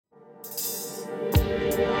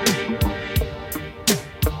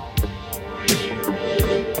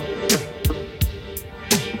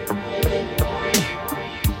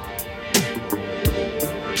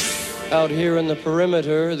Out here in the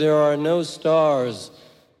perimeter, there are no stars.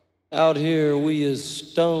 Out here, we is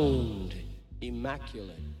stoned,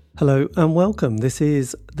 immaculate. Hello and welcome. This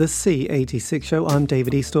is the C86 show. I'm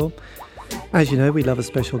David Eastaugh. As you know, we love a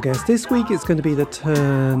special guest. This week it's going to be the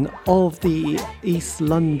turn of the East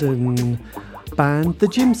London band, the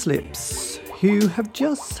Gym Slips, who have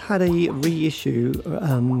just had a reissue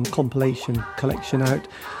compilation collection out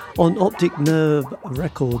on Optic Nerve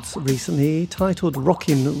Records recently, titled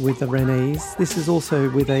Rockin' with the Renes. This is also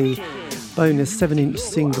with a bonus 7-inch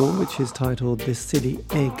single, which is titled This Silly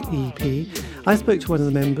Egg EP. I spoke to one of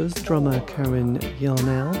the members, drummer Karen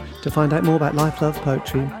Yarnell, to find out more about life, love,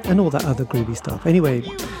 poetry, and all that other groovy stuff. Anyway,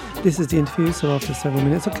 this is the interview, so after several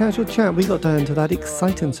minutes of casual chat, we got down to that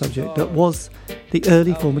exciting subject that was the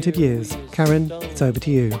early formative years. Karen, it's over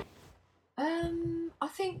to you.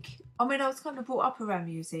 I was kind of brought up around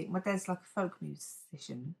music. My dad's like a folk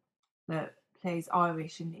musician that plays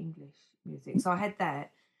Irish and English music. So I had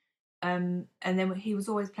that. And then he was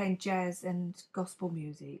always playing jazz and gospel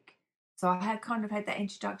music. So I had that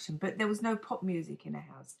introduction, but there was no pop music in the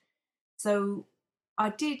house. So I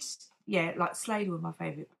did, like Slade were my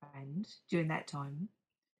favourite band during that time.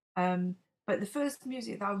 But the first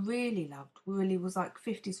music that I really loved was like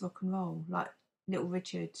 50s rock and roll, like Little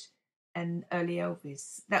Richard and early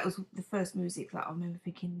Elvis. That was the first music that I remember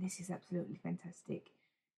thinking, this is absolutely fantastic.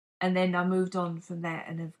 And then I moved on from that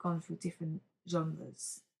and have gone through different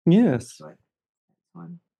genres. Yes.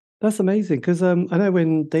 That's amazing, because I know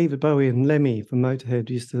when David Bowie and Lemmy from Motorhead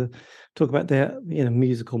used to talk about their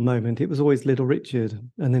musical moment, it was always Little Richard,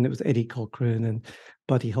 and then it was Eddie Cochran and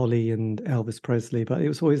Buddy Holly and Elvis Presley, but it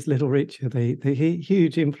was always Little Richard. They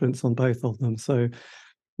huge influence on both of them, so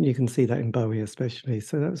you can see that in Bowie especially.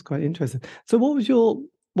 So that was quite interesting. So what was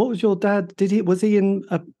your dad? Was he in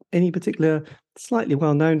any particular slightly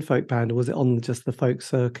well-known folk band, or was it on just the folk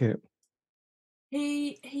circuit?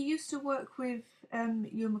 He used to work with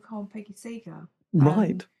Ewan McCall and Peggy Seeger.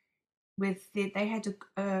 Right. They had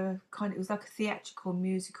it was like a theatrical,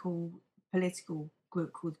 musical, political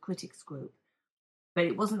group called Critics Group, but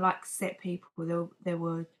it wasn't like set people. There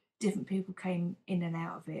were different people came in and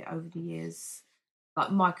out of it over the years. Like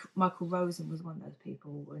Michael Rosen was one of those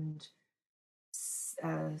people, and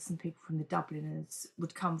some people from the Dubliners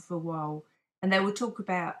would come for a while, and they would talk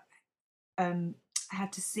about how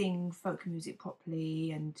to sing folk music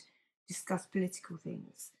properly and discuss political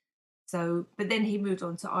things. So, but then he moved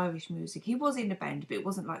on to Irish music. He was in a band, but it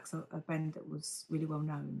wasn't like a band that was really well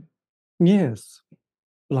known. Yes.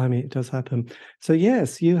 Blimey, it does happen. So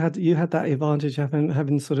yes, you had that advantage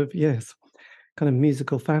having sort of, yes, kind of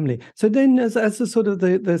musical family. So then as the sort of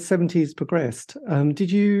the 70s progressed, did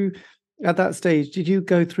you, at that stage, did you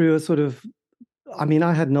go through a sort of, I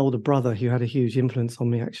had an older brother who had a huge influence on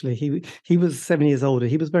me, actually. He was 7 years older.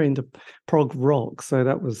 He was very into prog rock, so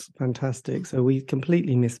that was fantastic. So we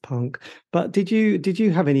completely missed punk. But did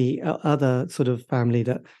you have any other sort of family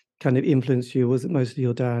that kind of influenced you? Was it mostly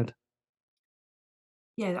your dad?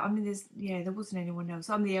 Yeah, there wasn't anyone else.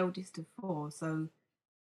 I'm the eldest of four, so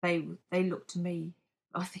they looked to me,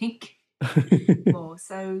 I think, more.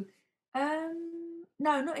 So, no,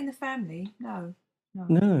 not in the family. No.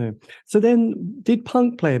 No. So then, did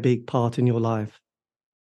punk play a big part in your life?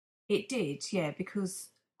 It did, yeah, because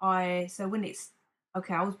I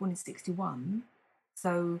was born in 61,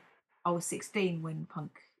 so I was 16 when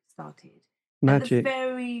punk started. At the Magic.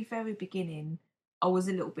 very, very beginning, I was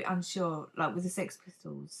a little bit unsure, like with the Sex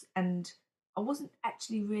Pistols, and I wasn't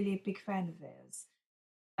actually really a big fan of theirs.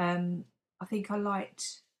 I think I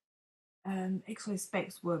liked X-Ray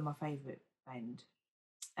Specs were my favourite band.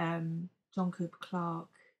 John Cooper Clarke,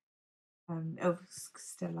 Elvis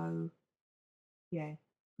Costello, yeah,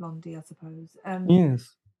 Blondie, I suppose.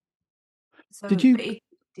 Yes. So, Did you?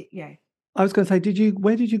 Yeah. I was going to say,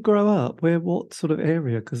 where did you grow up? What sort of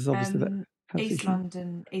area? Because obviously that East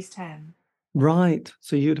London, East Ham. Right.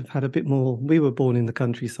 So you'd have had a bit more. We were born in the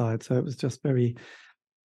countryside, so it was just very,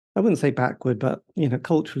 I wouldn't say backward, but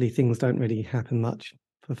culturally things don't really happen much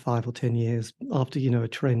for 5 or 10 years after a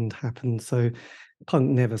trend happened. So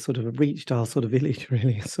punk never sort of reached our sort of village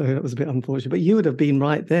really. So that was a bit unfortunate. But you would have been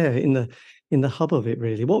right there in the hub of it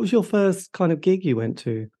really. What was your first kind of gig you went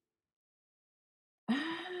to?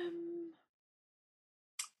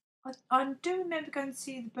 I do remember going to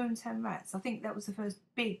see the Boomtown Rats. I think that was the first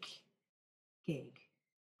big gig.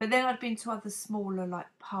 But then I'd been to other smaller like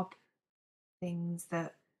pub things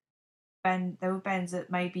there were bands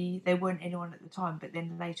that maybe they weren't anyone at the time, but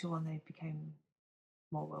then later on they became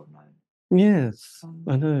more well known. Yes,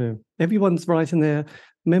 I know. Everyone's writing their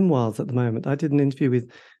memoirs at the moment. I did an interview with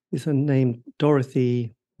this named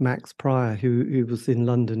Dorothy Max Pryor, who was in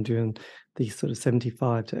London during the sort of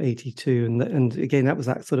 75 to 82. And again, that was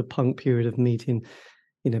that sort of punk period of meeting,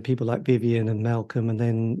 people like Vivian and Malcolm, and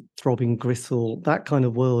then Throbbing Gristle, that kind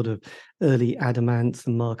of world of early Adamants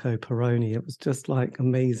and Marco Peroni. It was just like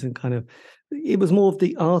amazing it was more of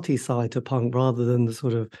the arty side to punk rather than the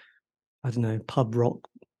sort of, I don't know, pub rock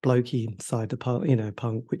blokey side to punk,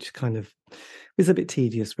 punk, which kind of is a bit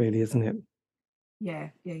tedious, really, isn't it? Yeah.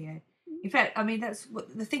 In fact, I mean, that's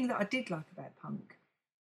what the thing that I did like about punk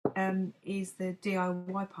is the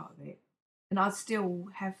DIY part of it, and I still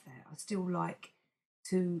have that. I still like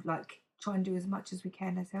to try and do as much as we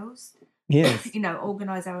can ourselves. Yes.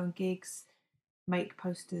 Organize our own gigs, make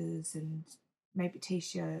posters and maybe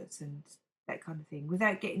T-shirts and that kind of thing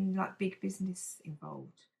without getting big business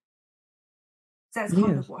involved. So that's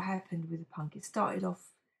kind of what happened with the punk. It started off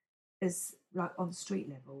as on the street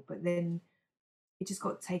level, but then it just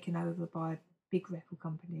got taken over by big record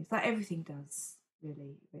companies, like everything does,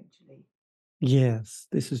 really, eventually. Yes,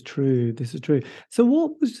 this is true. This is true. So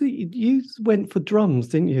what was you went for drums,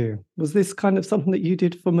 didn't you? Was this kind of something that you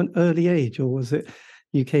did from an early age, or was it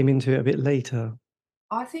you came into it a bit later?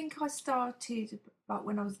 I think I started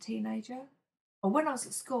when I was a teenager, or when I was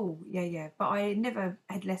at school. Yeah. But I never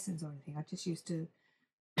had lessons or anything. I just used to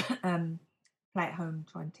play at home,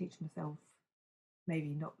 try and teach myself. Maybe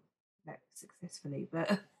not that successfully,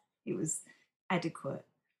 but it was adequate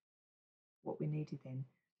what we needed then.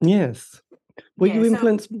 Yes. Were you So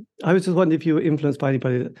influenced? I was just wondering if you were influenced by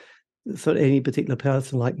anybody, sort of any particular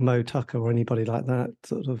person like Mo Tucker or anybody like that,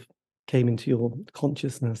 sort of came into your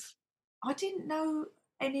consciousness. I didn't know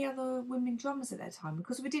any other women drummers at that time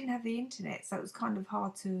because we didn't have the internet, so it was kind of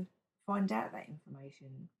hard to find out that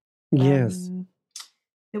information. Yes.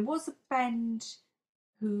 There was a band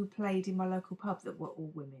who played in my local pub that were all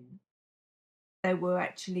women. They were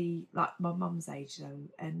actually like my mum's age though,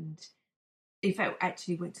 and in fact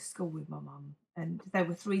actually went to school with my mum. And they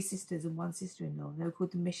were 3 sisters and 1 sister-in-law. They were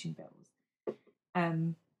called the Mission Bells.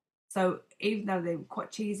 So even though they were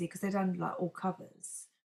quite cheesy because they'd done all covers,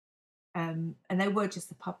 and they were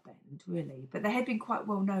just a pub band really, but they had been quite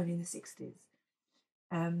well known in the 60s.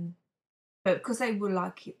 But because they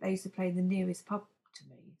were they used to play in the nearest pub to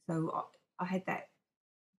me, so I had that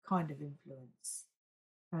kind of influence.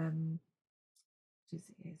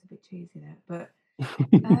 It's a bit cheesy that, but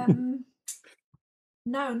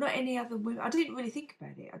no, not any other women. I didn't really think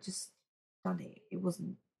about it. I just done it. It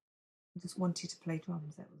wasn't. I just wanted to play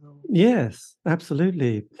drums. That was all. Yes,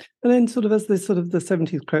 absolutely. And then sort of as the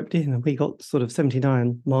 70s crept in and we got sort of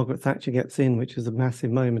 79, Margaret Thatcher gets in, which was a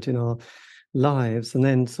massive moment in our lives. And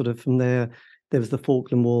then sort of from there was the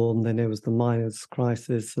Falkland War, and then there was the miners'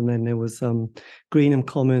 crisis, and then there was Greenham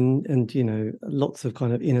Common, and lots of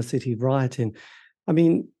kind of inner city rioting. I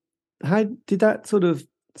mean, how did that sort of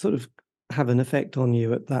have an effect on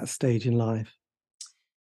you at that stage in life?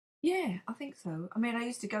 Yeah, I think so. I mean, I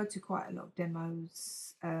used to go to quite a lot of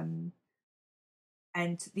demos, and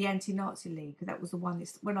the Anti-Nazi League. That was the one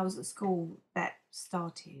that, when I was at school, that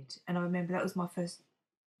started, and I remember that was my first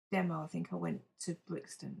demo. I think I went to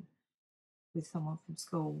Brixton with someone from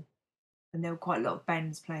school, and there were quite a lot of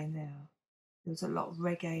bands playing there. There was a lot of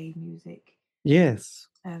reggae music. Yes.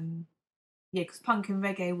 Yeah, because punk and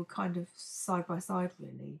reggae were kind of side by side,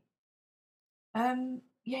 really.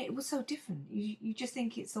 Yeah, it was so different. You just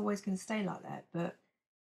think it's always going to stay like that, but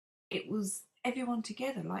it was everyone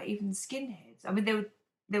together, like even skinheads. I mean,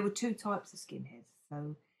 there were 2 types of skinheads.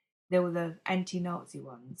 So there were the anti-Nazi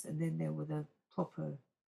ones, and then there were the proper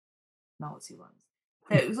Nazi ones.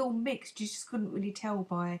 So it was all mixed. You just couldn't really tell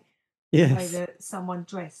by the way that someone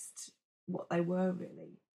dressed what they were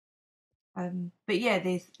really. But yeah,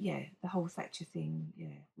 the whole Thatcher thing,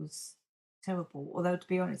 was terrible. Although to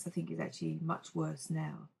be honest, I think it's actually much worse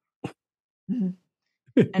now. And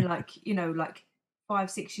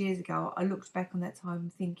 5-6 years ago, I looked back on that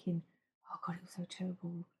time thinking, oh God, it was so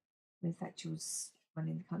terrible when Thatcher was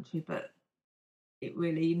running the country. But it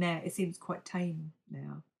really now it seems quite tame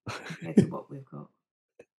now compared to what we've got.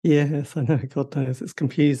 Yes, I know. God knows, it's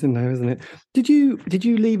confusing now, isn't it? Did you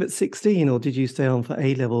leave at 16, or did you stay on for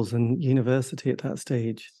A levels and university at that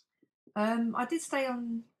stage? I did stay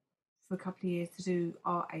on for a couple of years to do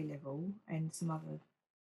art A level and some other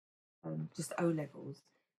just O levels,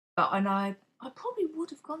 and I probably would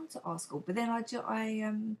have gone to art school, but then I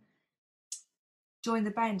joined the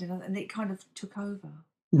band and it kind of took over.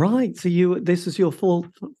 Right. So this was your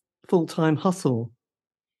full-time hustle.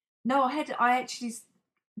 No, I actually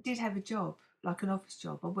did have a job, like an office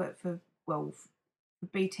job. I worked for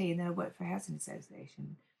BT, and then I worked for a housing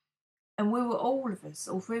association. And we were all 3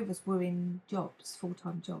 of us were in jobs,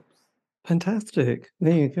 full-time jobs. Fantastic.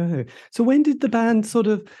 There you go. So when did the band sort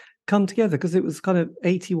of come together? Because it was kind of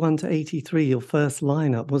 81 to 83, your first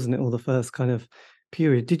lineup, wasn't it? Or the first kind of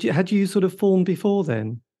period. Had you sort of formed before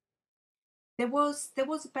then? There was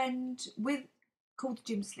a band with called the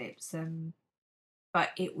Gym Slips,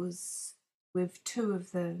 but it was with two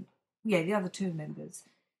of the other two members.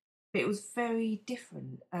 But it was very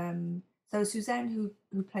different. So Suzanne,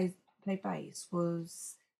 who played bass,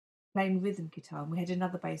 was playing rhythm guitar, and we had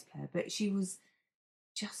another bass player. But she was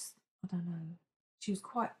just, I don't know, she was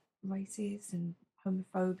quite racist and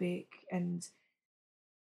homophobic, and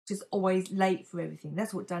just always late for everything.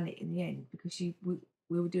 That's what done it in the end, because we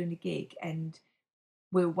were doing a gig and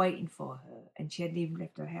we were waiting for her, and she hadn't even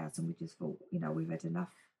left her house, and we just thought, we've had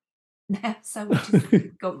enough now, so we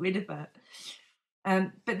just got rid of her.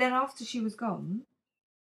 But then after she was gone,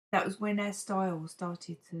 that was when our style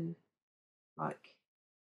started to like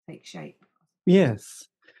take shape. Yes.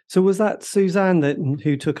 So was that Suzanne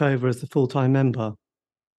who took over as the full-time member?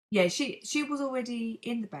 Yeah, she was already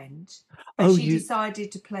in the band, but Oh, she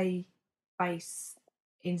decided to play bass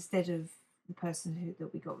instead of the person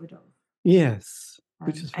that we got rid of. yes,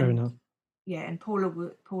 which is fair enough. Yeah, and Paula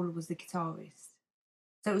was the guitarist.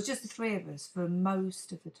 So it was just the three of us for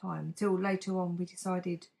most of the time, until later on we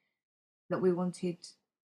decided that we wanted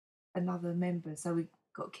another member, so we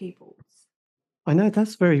got keyboards. I know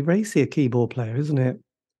that's very racy, a keyboard player, isn't it?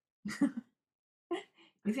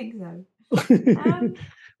 You think so?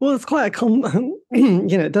 Well, it's quite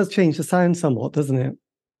it does change the sound somewhat, doesn't it?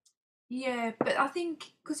 Yeah, but I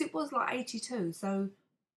think because it was like 82, so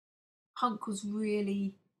punk was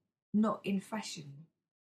really not in fashion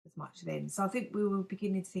as much then. So I think we were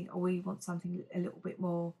beginning to think, oh, we want something a little bit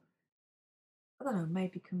more, I don't know,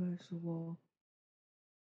 maybe commercial or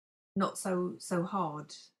not so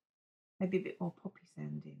hard, maybe a bit more poppy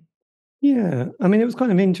sounding. Yeah, I mean, it was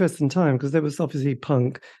quite an interesting time because there was obviously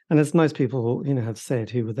punk, and as most people, have said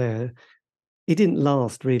who were there, it didn't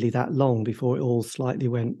last really that long before it all slightly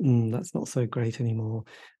went, that's not so great anymore.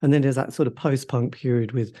 And then there's that sort of post-punk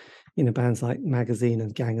period with, bands like Magazine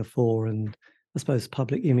and Gang of Four and I suppose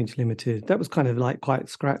Public Image Limited. That was kind of like quite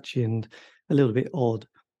scratchy and a little bit odd.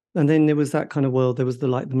 And then there was that kind of world, there was the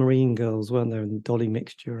Marine Girls, weren't there, and Dolly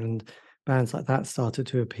Mixture and bands like that started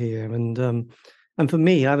to appear. And for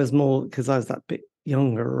me, I was more because I was that bit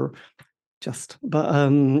younger,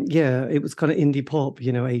 yeah, it was kind of indie pop,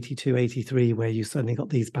 82, 83, where you suddenly got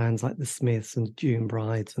these bands like the Smiths and June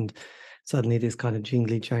Brides, and suddenly this kind of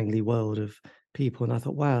jingly jangly world of people. And I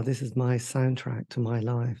thought, wow, this is my soundtrack to my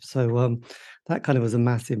life. So that kind of was a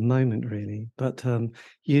massive moment, really. But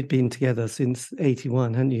you'd been together since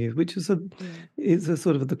 81, hadn't you? Which is it's a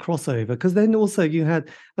sort of the crossover. Because then also I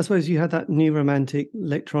suppose you had that new romantic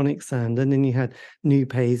electronic sound, and then you had New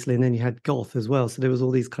Paisley, and then you had goth as well. So there was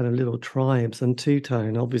all these kind of little tribes, and two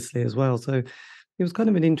tone obviously as well. So it was kind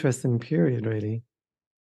of an interesting period, really.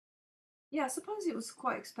 Yeah, I suppose it was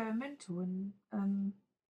quite experimental, and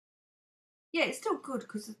yeah, it's still good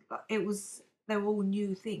because they were all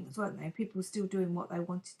new things, weren't they? People were still doing what they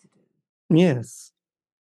wanted to do. Yes.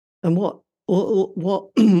 And what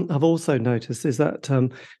I've also noticed is that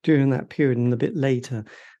during that period and a bit later,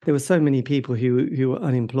 there were so many people who were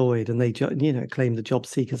unemployed, and they claimed the job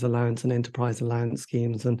seekers allowance and enterprise allowance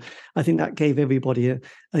schemes, and I think that gave everybody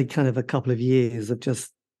a kind of a couple of years of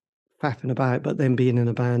just faffing about, but then being in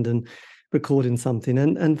a band and recording something.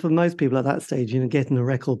 And for most people at that stage, getting a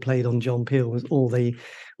record played on John Peel was all they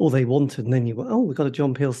wanted. And then you went, oh, we've got a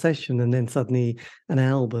John Peel session, and then suddenly an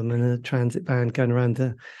album and a transit band going around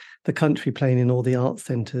the country playing in all the art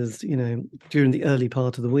centres, during the early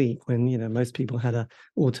part of the week when, most people had a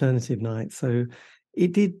alternative night. So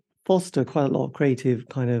it did foster quite a lot of creative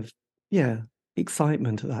kind of,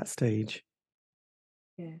 excitement at that stage.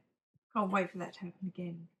 Yeah, can't wait for that to happen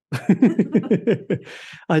again.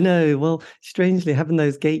 I know. Well, strangely, having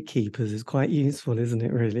those gatekeepers is quite useful, isn't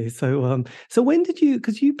it, really? So when did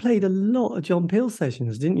because you played a lot of John Peel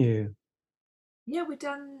sessions, didn't you? Yeah, we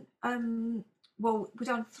done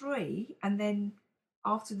three, and then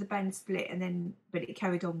after the band split, but it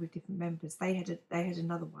carried on with different members. They had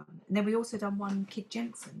another one, and then we also done one Kid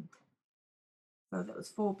Jensen. So that was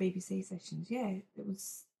 4 BBC sessions. Yeah, it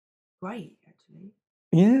was great actually.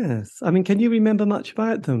 Yes. I mean, can you remember much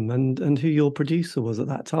about them and who your producer was at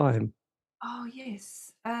that time? Oh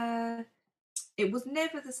yes, it was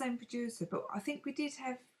never the same producer, but I think we did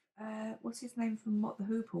have what's his name from What the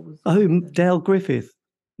Hoople was. Oh, Dale Griffith.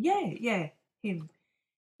 Yeah, him.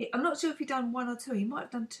 I'm not sure if he done one or two. He might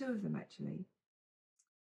have done two of them actually.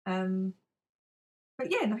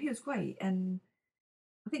 But yeah, no, he was great, and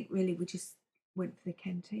I think really we just went for the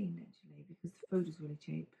canteen actually because the food was really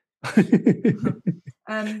cheap.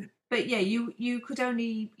 But yeah, you could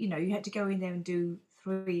only, you had to go in there and do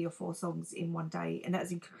 3 or 4 songs in one day, and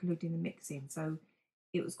that's including the mixing. So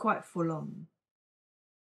it was quite full on.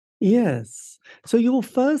 Yes. So your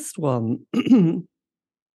first one, you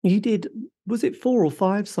did, was it 4 or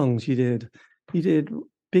 5 songs you did? You did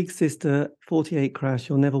Big Sister, 48 Crash,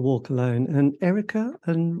 You'll Never Walk Alone, and Erica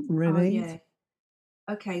and Oh Renee? yeah.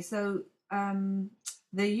 Okay, so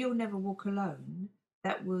the You'll Never Walk Alone,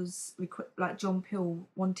 that was like John Peel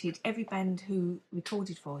wanted every band who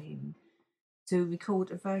recorded for him to record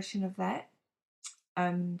a version of that,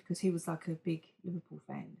 because he was like a big Liverpool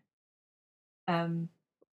fan.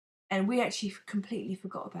 And we actually completely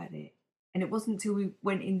forgot about it. And it wasn't until we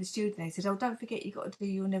went in the studio they said, "Oh, don't forget you got to do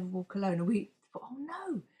You'll Never Walk Alone." And we thought, "Oh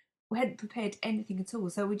no," we hadn't prepared anything at all,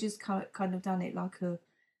 so we just kind of done it like a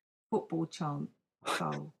football chant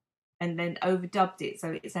style, and then overdubbed it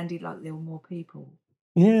so it sounded like there were more people.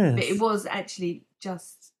 But it Yes. was actually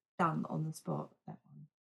just done on the spot, that one.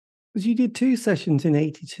 Because you did 2 sessions in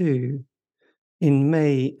 82, in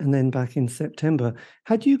May and then back in September.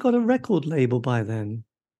 Had you got a record label by then?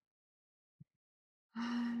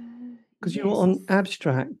 Because you were Yes, on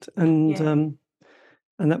Abstract yeah,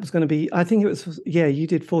 and that was gonna be, I think it was, yeah, you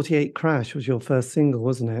did 48 Crash was your first single,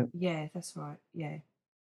 wasn't it? yeah, that's right, yeah.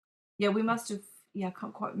 Yeah, we must have, yeah, I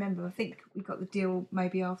can't quite remember. I think we got the deal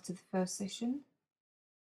maybe after the first session.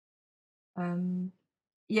 Um,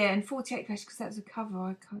 yeah, and 48 Clash, because that was a cover,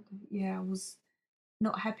 I kind of, yeah, I was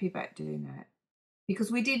not happy about doing that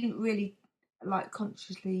because we didn't really like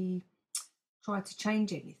consciously try to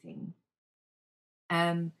change anything.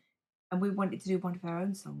 And we wanted to do one of our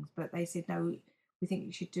own songs, but they said, no, we think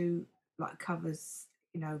you should do like covers,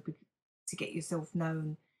 to get yourself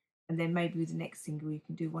known. And then maybe with the next single, you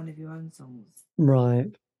can do one of your own songs.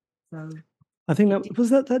 Right. So I think it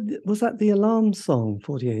that did. was that the Alarm song,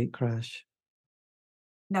 48 Crash?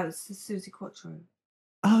 No, it's Susie Quattro.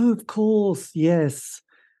 Oh, of course, yes.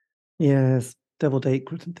 Yes. Devil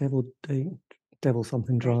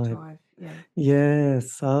Something Date Drive. Drive, yeah.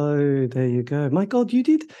 Yes. Oh, there you go. My God, you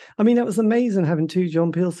did, I mean, that was amazing having 2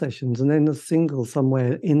 John Peel sessions and then a single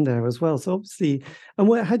somewhere in there as well. So obviously, and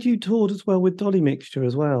where had you toured as well with Dolly Mixture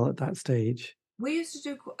as well at that stage? We used to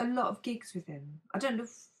do a lot of gigs with them. I don't know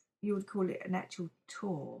if you would call it an actual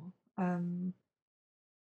tour. Um,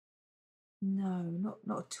 no,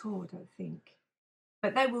 not a tour, I don't think.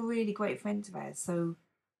 But they were really great friends of ours, so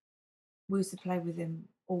we used to play with them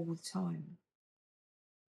all the time.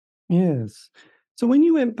 Yes. So when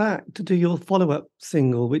you went back to do your follow-up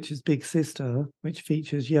single, which is Big Sister, which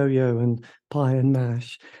features Yo-Yo and Pie and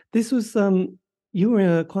Mash, this was, you were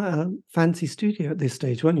in quite a fancy studio at this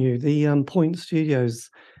stage, weren't you? The, Point Studios,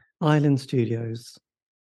 Island Studios.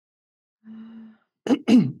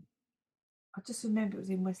 I just remember it was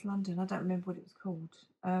in West London. I don't remember what it was called.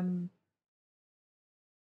 Oh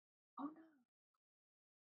no,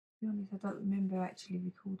 to be honest, I don't remember actually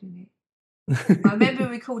recording it. I remember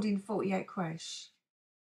recording 48 Crash.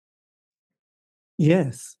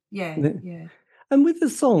 Yes. Yeah, The yeah. and with the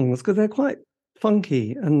songs, because 'cause they're quite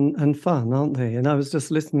funky and fun, aren't they? And I was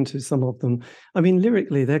just listening to some of them. I mean,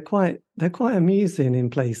 lyrically, they're quite amusing in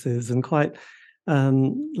places and quite,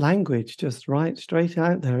 language just right straight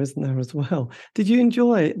out there, isn't there, as well? Did you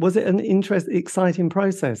enjoy it? Was it an exciting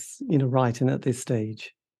process, writing at this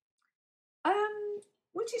stage? Um,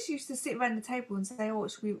 we just used to sit around the table and say, "Oh,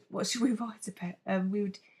 what should we write about?" We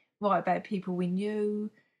would write about people we knew,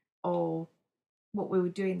 or what we were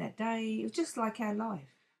doing that day. It was just like our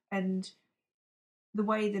life, and the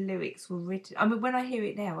way the lyrics were written. I mean, when I hear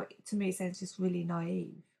it now, to me, it sounds just really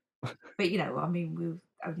naive. But I mean, we were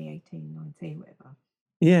only 18, 19, whatever.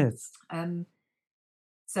 Yes. Um,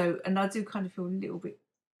 so, and I do kind of feel a little bit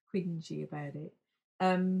cringy about it.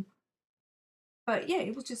 Um, but yeah,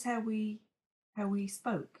 it was just how we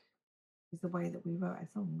spoke, is the way that we wrote our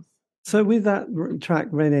songs. So with that track,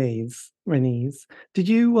 Renee's, did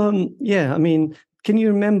you, yeah, I mean, can you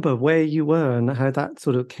remember where you were and how that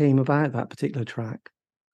sort of came about, that particular track?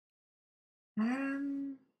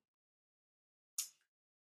 Um,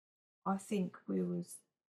 I think we were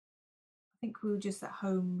just at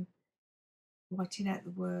home writing out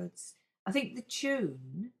the words. I think the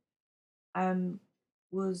tune um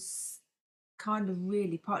was kind of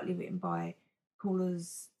really partly written by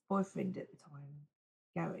Paula's boyfriend at the time,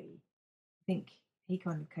 Gary. I think he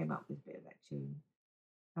kind of came up with a bit of that tune.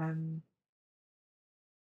 Um,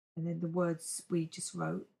 and then the words we just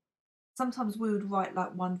wrote. Sometimes we would write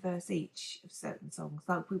like one verse each of certain songs.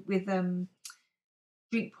 Like with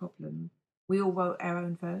Drink Problem, we all wrote our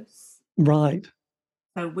own verse, Right.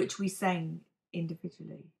 so which we sang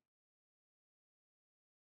individually.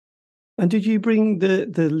 And did you bring the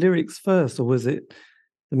lyrics first, or was it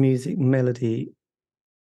the music melody?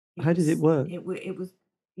 It How did it was work? it was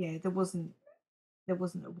yeah, there wasn't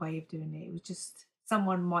a way of doing it. It was just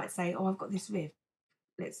someone might say, "Oh, I've got this riff.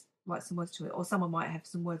 Let's write some words to it," or someone might have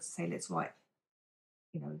some words to say, "Let's write,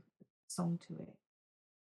 a song to it."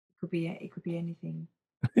 It could be anything.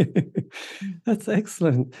 Mm. That's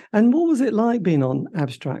excellent. And what was it like being on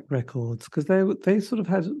Abstract Records? Because they sort of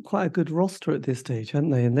had quite a good roster at this stage,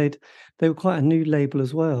 hadn't they? And they were quite a new label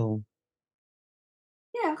as well.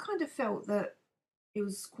 Yeah, I kind of felt that it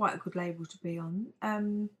was quite a good label to be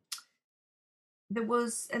on. There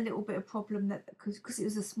was a little bit of problem that because it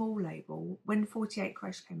was a small label, when 48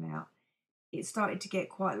 Crash came out, it started to get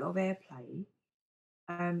quite a lot of airplay.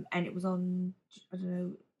 And it was on, I don't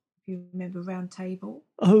know if you remember Round Table,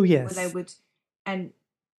 Oh, where they yes. would, and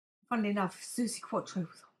funnily enough, Susie Quattro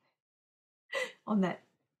was on that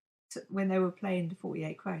when they were playing the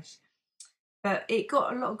 48 Crash. But it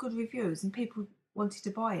got a lot of good reviews and people wanted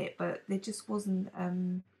to buy it, but there just wasn't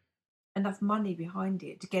enough money behind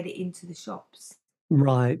it to get it into the shops.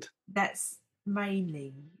 Right. That's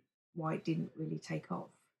mainly why it didn't really take off.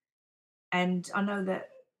 And I know that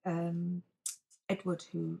Edward,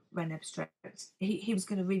 who ran Abstract, he was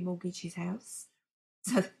going to remortgage his house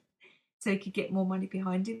so he could get more money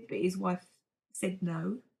behind it, but his wife said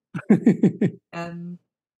no,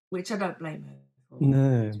 which I don't blame her for,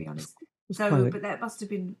 No, to be honest. it's So, quite but that must have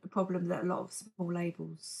been a problem that a lot of small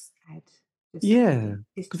labels had, just yeah,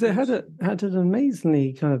 because it distribution. had an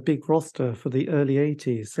amazingly kind of big roster for the early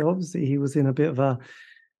 80s. So obviously he was in a bit of a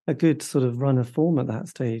good sort of run of form at that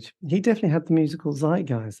stage. He definitely had the musical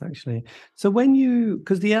zeitgeist, actually. So when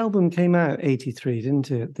because the album came out 83,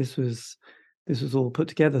 didn't it? This was all put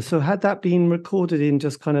together. So had that been recorded in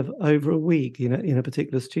just kind of over a week, in a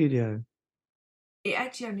particular studio? It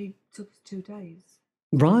actually only took us 2 days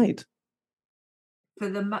Right. for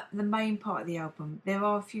the main part of the album. There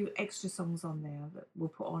are a few extra songs on there that we'll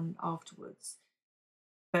put on afterwards,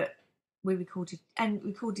 but we recorded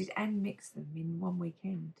and mixed them in one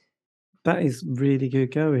weekend. That is really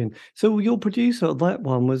good going. So your producer of that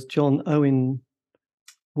one was John Owen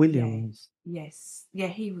Yeah, Williams. yes, yeah,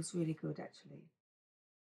 he was really good actually.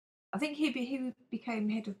 I think he became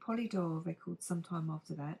head of Polydor Records sometime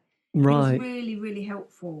after that. He was Right. really, really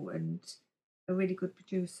helpful and a really good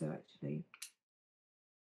producer actually.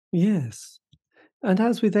 Yes. And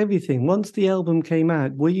as with everything, once the album came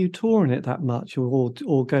out, were you touring it that much or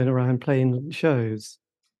going around playing shows?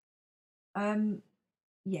 Um,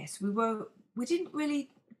 yes, we were. We didn't really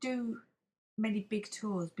do many big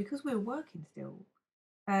tours because we were working still.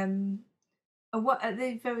 Um, and what at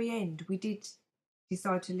the very end, we did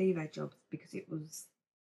decide to leave our jobs because it was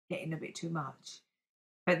getting a bit too much.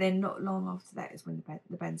 But then, not long after that is when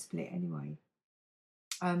the band split anyway.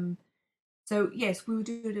 Um, so yes, we were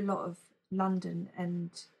doing a lot of London and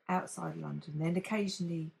outside London, then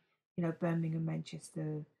occasionally, Birmingham,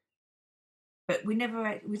 Manchester. But we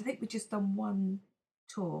never. We think we just done one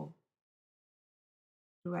tour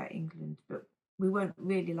throughout England, but we weren't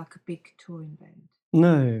really like a big touring band.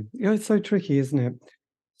 No. Yeah, it's so tricky, isn't it?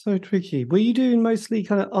 So tricky. Were you doing mostly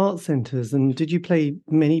kind of art centres, and did you play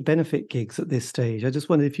many benefit gigs at this stage? I just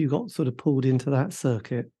wondered if you got sort of pulled into that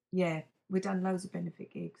circuit. Yeah, we've done loads of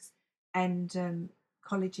benefit gigs and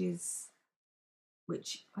colleges,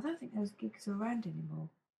 which I don't think those gigs are around anymore.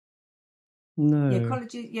 Yeah, No.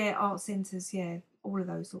 colleges, yeah, art centres, yeah, all of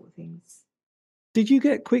those sort of things. Did you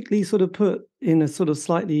get quickly sort of put in a sort of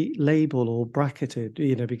slightly label or bracketed,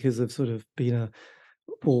 because of sort of being a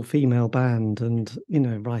all-female band and,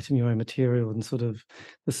 writing your own material and sort of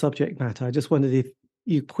the subject matter? I just wondered if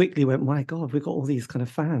you quickly went, "My God, we've got all these kind of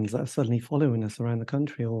fans that are suddenly following us around the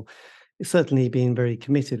country," or certainly being very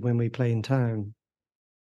committed when we play in town.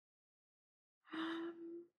 Um,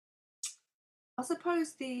 I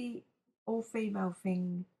suppose the all female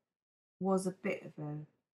thing was a bit of a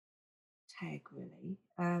tag, really.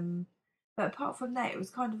 But apart from that, it was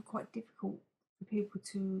kind of quite difficult for people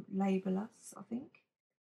to label us, I think.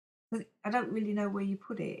 But I don't really know where you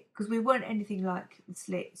put it because we weren't anything like the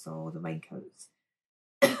Slits or the Raincoats.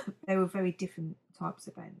 They were very different types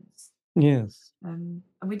of bands. Yes. And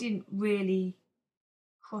we didn't really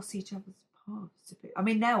cross each other's paths a bit. I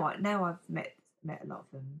mean, now I've met a lot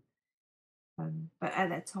of them, but at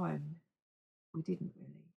that time we didn't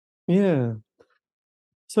really. Yeah.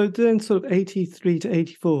 So then sort of 83 to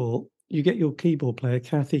 84, you get your keyboard player,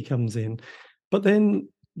 Kathy comes in. But then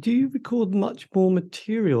do you record much more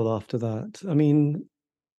material after that? I mean,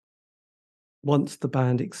 once the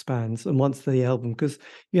band expands and once the album, because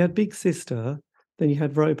you had Big Sister, then you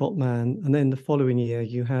had Robot Man, and then the following year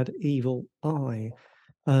you had Evil Eye.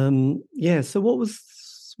 Yeah. So, what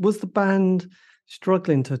was the band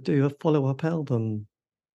struggling to do a follow-up album?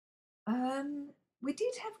 We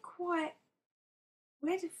did have quite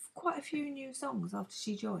a few new songs after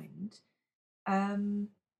she joined. Um,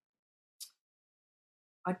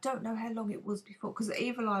 I don't know how long it was before because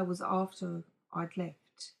Evil Eye was after I'd left.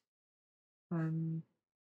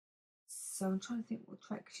 So I'm trying to think what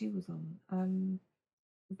track she was on.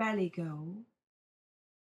 Valley Girl.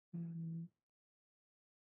 Um,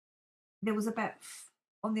 there was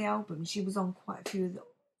on the album. She was on quite a few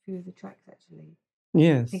of the tracks actually.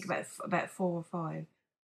 I think Yes. about 4 or 5.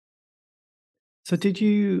 So,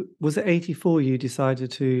 was it 84 you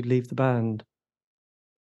decided to leave the band?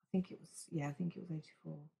 I think it was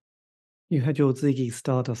 84. You had your Ziggy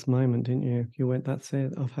Stardust moment, didn't you? You went, "That's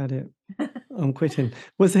it. I've had it. I'm quitting."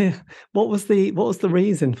 Was it? What was the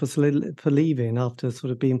reason for leaving after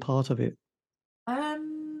sort of being part of it?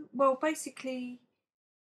 Well, basically,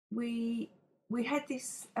 we we had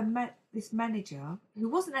this manager who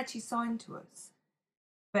wasn't actually signed to us,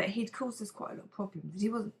 but he'd caused us quite a lot of problems. He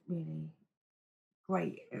wasn't really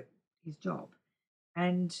great at his job,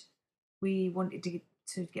 and we wanted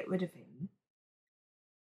to get rid of him.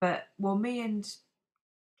 But well, me and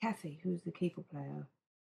Kathy, who's the keyboard player,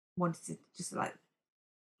 wanted to just like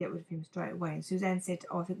get rid of him straight away. And Suzanne said,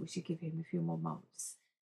 "Oh, I think we should give him a few more months."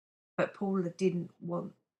 But Paula didn't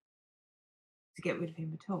want to get rid of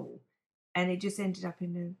him at all, and it just ended up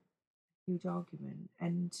in a huge argument,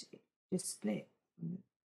 and it just split.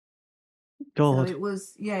 So God. it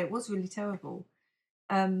was, yeah, it was really terrible.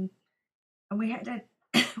 Um, and we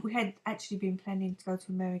had actually been planning to go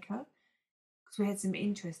to America because we had some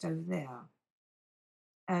interest over there.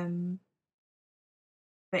 Um,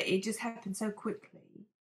 but it just happened so quickly.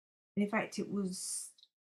 And in fact, it was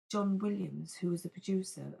John Williams, who was the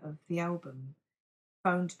producer of the album,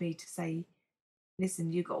 phoned me to say,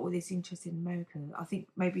 "Listen, you got all this interest in America. I think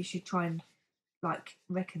maybe you should try and like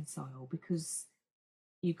reconcile because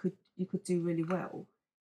you could do really well."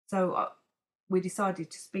 So we decided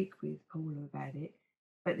to speak with Paula about it.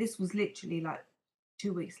 But this was literally like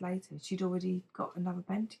 2 weeks later. She'd already got another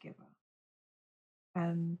band together.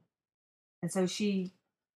 Um, and so she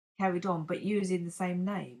carried on, but using the same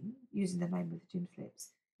name, using the name of the Gym Slips,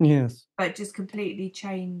 Yes. but just completely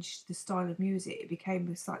changed the style of music. It became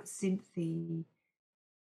this like synthy,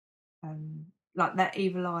 like that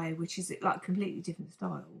Evil Eye, which is like completely different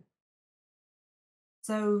style.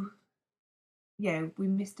 So yeah, we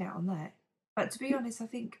missed out on that. But to be honest, I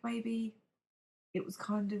think maybe it was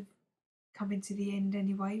kind of coming to the end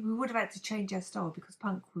anyway. We would have had to change our style because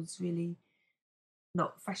punk was really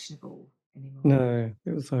not fashionable anymore. No,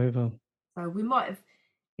 it was over. So we might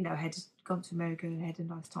have, had gone to America and had a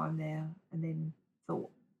nice time there, and then thought,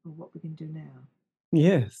 well, what we can do now.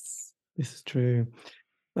 Yes, this is true.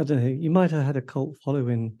 I don't know, you might have had a cult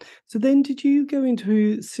following. So then did you go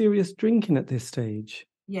into serious drinking at this stage?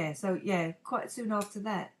 Yeah. So yeah, quite soon after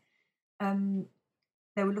that, um,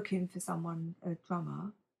 they were looking for someone, a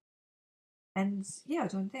drummer, and yeah, I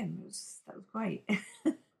joined them. That was great.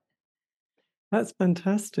 That's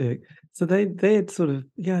fantastic. So they had sort of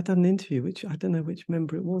done an interview, which I don't know which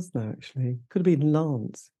member it was now, actually. Could have been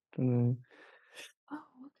Lance. Don't know. Oh,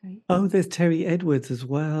 okay. Oh, there's Terry Edwards as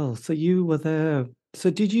well. So you were there. So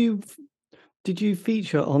did you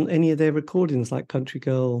feature on any of their recordings like Country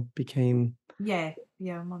Girl became Yeah,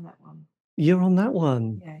 yeah, I'm on that one. You're on that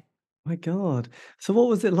one? Yeah. My God. So what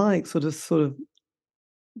was it like sort of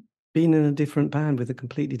being in a different band with a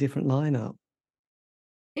completely different lineup?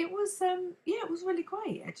 It was yeah, it was really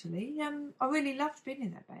great actually. I really loved being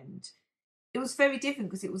in that band. It was very different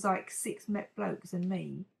because it was like six Met blokes and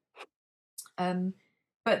me. Um,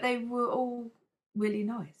 but they were all really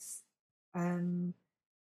nice. Um,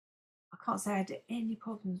 I can't say I had any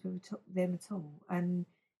problems with them at all. And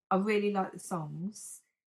I really liked the songs,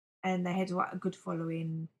 and they had a good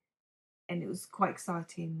following, and it was quite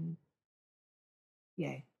exciting.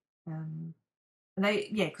 Yeah. Um, and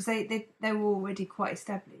because they were already quite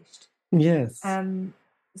established. Yes.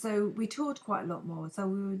 So we toured quite a lot more. So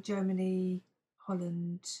we were in Germany,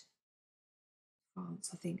 Holland, France,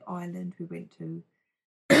 I think, Ireland. We went to,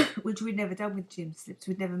 which we'd never done with Gym Slips.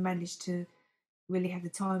 We'd never managed to really have the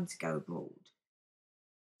time to go abroad.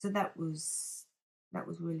 So that was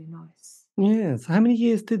really nice. Yes. How many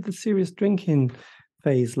years did the serious drinking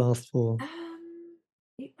phase last for?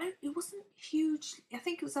 It wasn't huge. I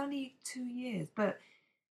think it was only 2 years, but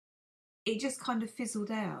it just kind of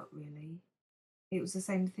fizzled out. Really, it was the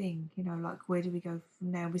same thing. Like where do we go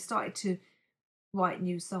from now? We started to write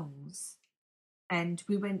new songs, and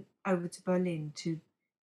we went over to Berlin to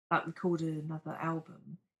like record another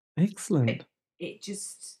album. But Excellent. it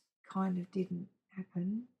just kind of didn't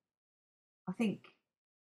happen. I think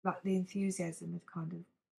like the enthusiasm had kind of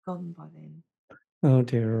gone by then. Oh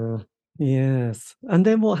dear. Yes. And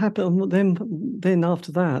then what happened? Then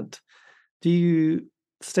after that, do you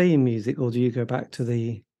stay in music or do you go back to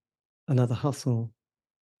the another hustle?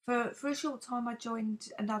 For a short time, I joined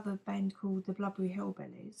another band called the Blubbery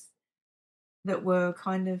Hellbellies that were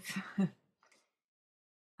kind of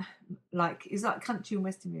like it's like country and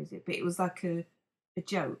western music, but it was like a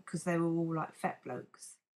joke because they were all like fat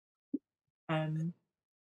blokes. Um,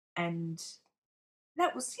 and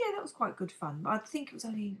that was quite good fun. But I think it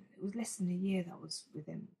was less than a year that I was with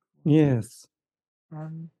them. Yes.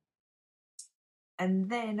 Um, and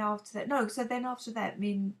then after that, no, so then after that,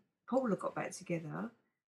 me and Paula got back together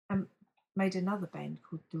and made another band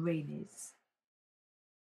called the Reenies,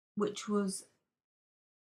 which was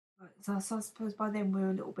so I suppose by then we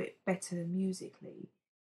were a little bit better musically.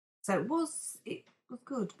 So it was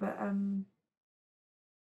good, but it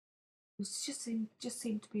was just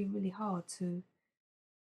seemed to be really hard to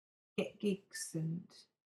get gigs, and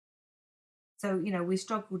so we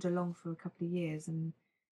struggled along for a couple of years and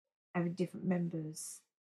having different members,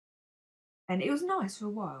 and it was nice for a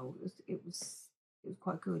while. It was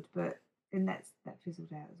quite good, but then that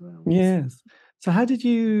fizzled out as well. Yes. So how did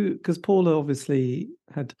you, because Paula obviously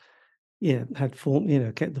had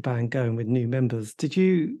formed, kept the band going with new members. Did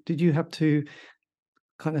you have to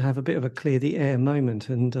kind of have a bit of a clear the air moment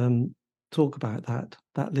and talk about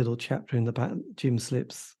that little chapter in the back, Jim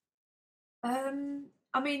Slips?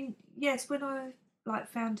 I mean, yes, when I like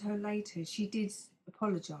found her later, she did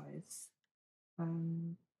apologise.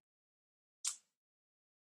 Um,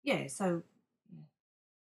 yeah, so yeah,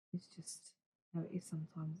 it's just how it is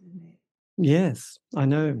sometimes, isn't it? Yes, I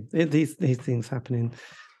know. These things happen in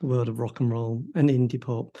the world of rock and roll and indie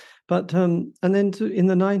pop. But and then in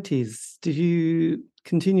the 90s, did you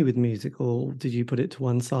continue with music or did you put it to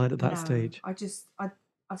one side at that No, stage?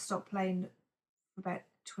 I stopped playing for about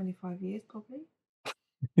 25 years probably.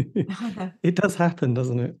 I know. It does happen,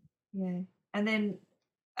 doesn't it? Yeah. And then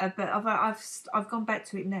but I've gone back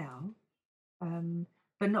to it now. Um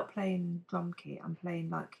but not playing drum kit. I'm playing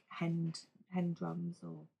like hand drums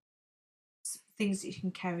or things that you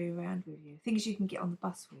can carry around with you. Things you can get on the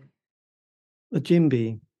bus with. A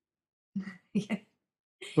djembe, Yeah. a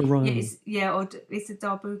Yeah, rhyme. it's a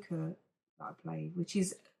darbuka that I play, which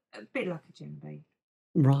is a bit like a djembe,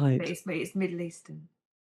 but Right. it's Middle Eastern.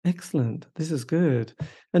 Excellent. This is good.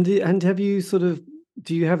 And have you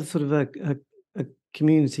do you have sort of a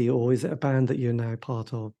community or is it a band that you're now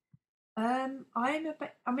part of? I'm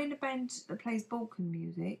in a band that plays Balkan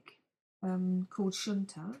music, called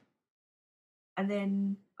Shunta, and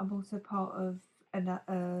then I'm also part of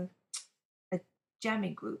a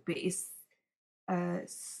jamming group. It is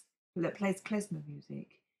that plays klezmer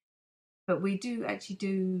music, but we do actually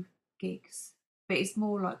do gigs, but it's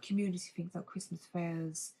more like community things like Christmas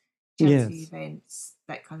fairs, charity Yes. events,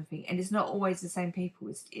 that kind of thing. And it's not always the same people.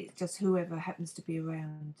 It's just whoever happens to be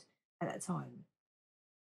around at that time.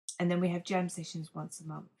 And then we have jam sessions once a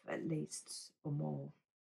month at least or more.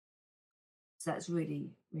 So that's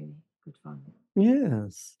really, really good fun.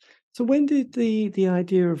 Yes. So when did the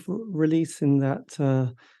idea of releasing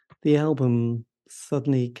the album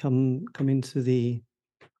suddenly come into the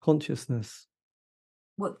consciousness?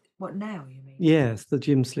 What now, you mean? Yes, the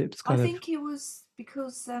Jim Slips I kind of think it was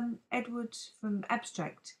because Edward from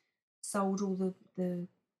Abstract sold all the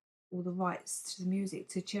rights to the music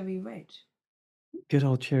to Cherry Red. good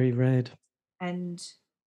old Cherry Red. And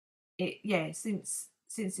since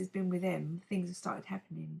it's been with them, things have started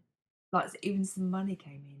happening. Like even some money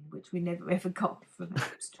came in, which we never ever got from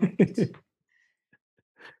Abstract.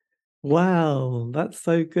 Wow, that's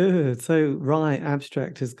so good. So right,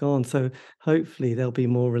 Abstract is gone. So hopefully there'll be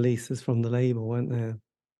more releases from the label, won't there?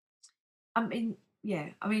 I mean, yeah,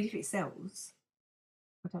 I mean if it sells,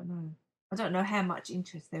 I don't know. I don't know how much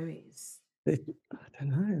interest there is. I don't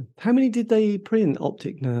know. How many did they print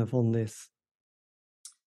Optic Nerve on this?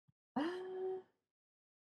 Uh,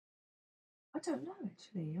 I don't know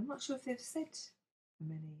actually. I'm not sure if they've said how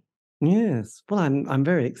many. Yes. Well, I'm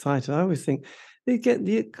very excited. I always think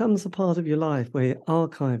it comes a part of your life where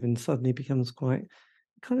archiving suddenly becomes kind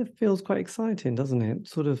of feels quite exciting, doesn't it?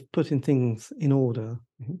 Sort of putting things in order,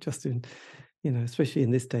 just in, especially in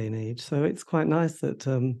this day and age. So it's quite nice that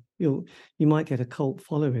you might get a cult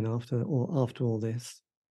following after all this.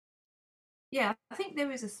 Yeah, I think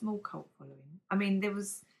there is a small cult following. I mean,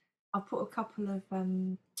 I put a couple of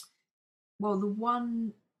well, the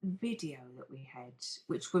one video that we had,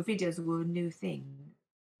 which were videos were a new thing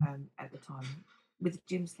at the time with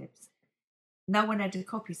Jim Slips. no one had a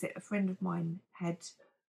copy. So a friend of mine had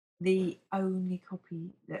the only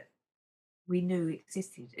copy that we knew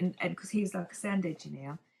existed, and because he was like a sound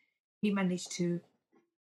engineer, he managed to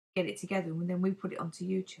get it together, and then we put it onto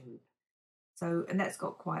YouTube. So, and that's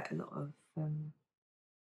got quite a lot of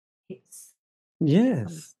hits.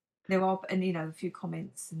 Yes. There are, and a few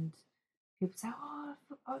comments, and people say, "Oh,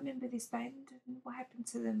 I remember this band, and what happened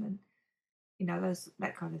to them?" And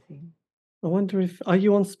that kind of thing. I wonder are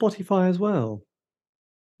you on Spotify as well?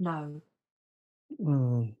 No.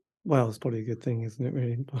 Well, it's probably a good thing, isn't it?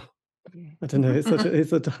 Really, Yeah. I don't know. It's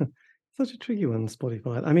such a tricky one,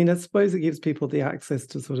 Spotify. I mean, I suppose it gives people the access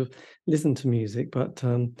to sort of listen to music, but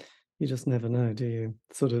you just never know, do you?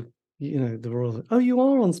 Sort of, the royal. Oh, you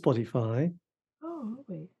are on Spotify. Oh, are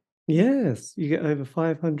we? Yes, you get over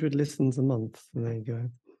 500 listens a month. So there you go.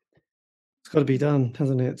 It's got to be done,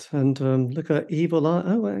 hasn't it? And look at Evil Eye.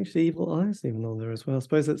 Oh, actually, Evil Eye's even on there as well. I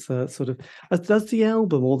suppose it's sort of. Does the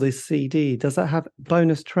album or this CD, does that have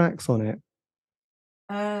bonus tracks on it?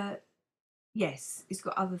 Yes, it's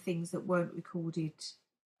got other things that weren't recorded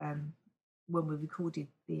when we recorded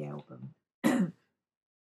the album.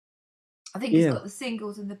 I think it's Yeah. got the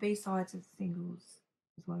singles and the B-sides of the singles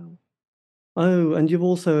as well. Oh, and you've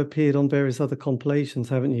also appeared on various other compilations,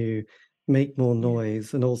 haven't you? Make More Yeah.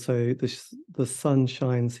 Noise, and also the Sun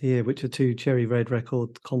Shines Here, which are 2 Cherry Red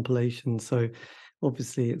record compilations. So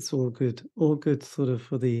obviously it's all good sort of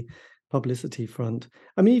for the publicity front.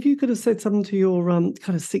 I mean, if you could have said something to your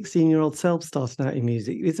kind of 16-year-old self starting out in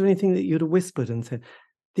music, is there anything that you'd have whispered and said,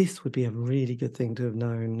 this would be a really good thing to have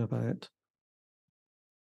known about?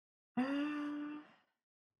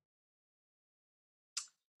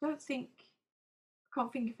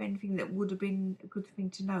 Can't think of anything that would have been a good thing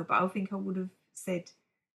to know, but I think I would have said,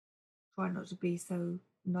 try not to be so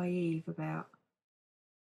naive about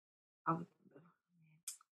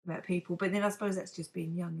people. But then I suppose that's just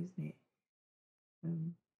being young, isn't it?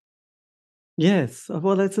 Yes,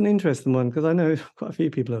 well, that's an interesting one because I know quite a few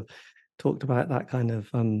people have talked about that kind of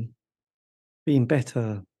being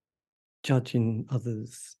better judging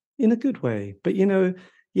others in a good way. But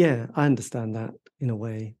yeah, I understand that in a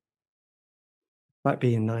way. Like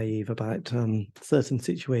being naive about certain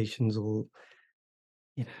situations, or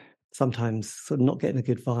sometimes sort of not getting a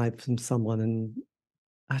good vibe from someone, and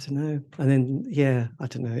I don't know. And then I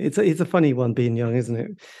don't know. It's a funny one being young, isn't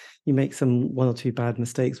it? You make one or two bad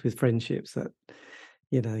mistakes with friendships that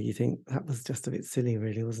you think that was just a bit silly,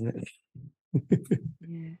 really, wasn't it?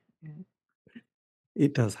 Yeah.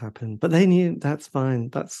 It does happen, but then that's fine.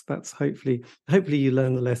 That's hopefully you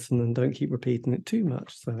learn the lesson and don't keep repeating it too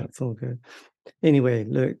much. So that's all good. Anyway,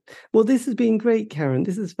 look, well, this has been great, Karen.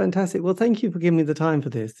 This is fantastic. Well, thank you for giving me the time for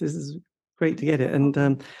this. This is great to get it.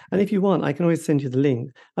 And if you want, I can always send you the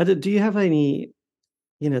link. Do you have any,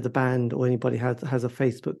 the band or anybody has a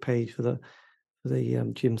Facebook page for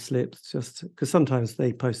the Jim Slips? Just because sometimes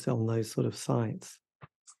they post it on those sort of sites.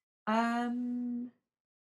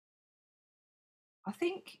 I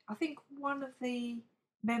think one of the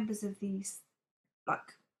members of the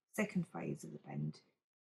second phase of the band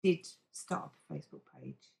did start up a Facebook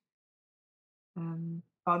page.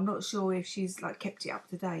 But I'm not sure if she's kept it up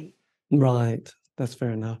to date. Right, that's fair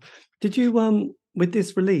enough. Did you with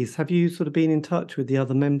this release, have you sort of been in touch with the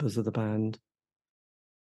other members of the band?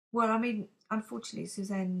 Well, I mean, unfortunately,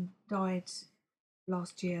 Suzanne died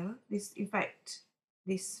last year. In fact,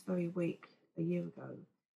 this very week, a year ago.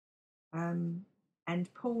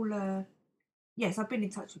 And Paula, yes, I've been in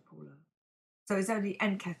touch with Paula. So it's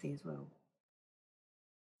and Kathy as well.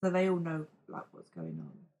 So they all know what's going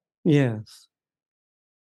on. Yes.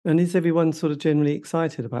 And is everyone sort of generally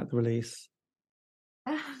excited about the release?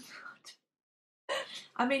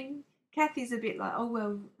 I mean, Kathy's a bit like, oh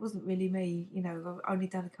well, it wasn't really me. I've only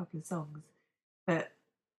done a couple of songs, but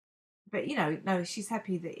no, she's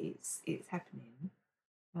happy that it's happening.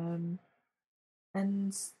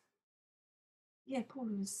 And yeah,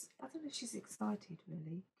 Paula's, I don't know if she's excited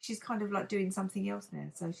really. She's kind of doing something else now,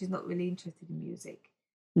 so she's not really interested in music.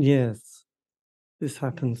 Yes. This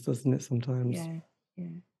happens, doesn't it, sometimes? Yeah.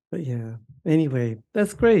 But yeah, anyway,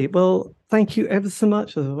 that's great. Well, thank you ever so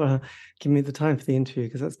much for giving me the time for the interview,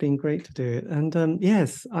 because that's been great to do it. And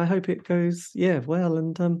yes, I hope it goes, well.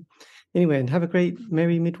 And anyway, and have a great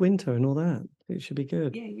merry midwinter and all that. It should be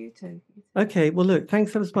good. Yeah, you too. Okay, well, look,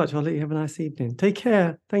 thanks ever so much. I'll let you have a nice evening. Take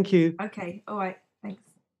care. Thank you. Okay, all right. Thanks.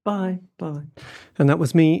 Bye. Bye. And that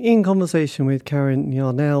was me in conversation with Karen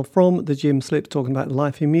Yarnell from the Jim Slips, talking about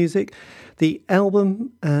life in music. The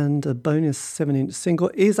album and a bonus 7-inch single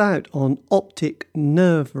is out on Optic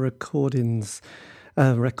Nerve Recordings.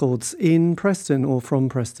 records in Preston or from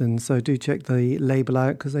Preston. So do check the label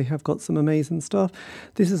out because they have got some amazing stuff.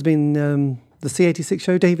 This has been the C86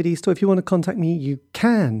 Show, David Eastaugh. If you want to contact me, you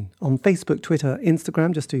can on Facebook, Twitter,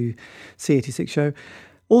 Instagram. Just do C86 Show.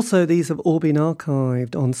 Also, these have all been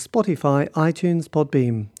archived on Spotify, iTunes,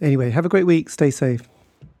 Podbean. Anyway, have a great week. Stay safe.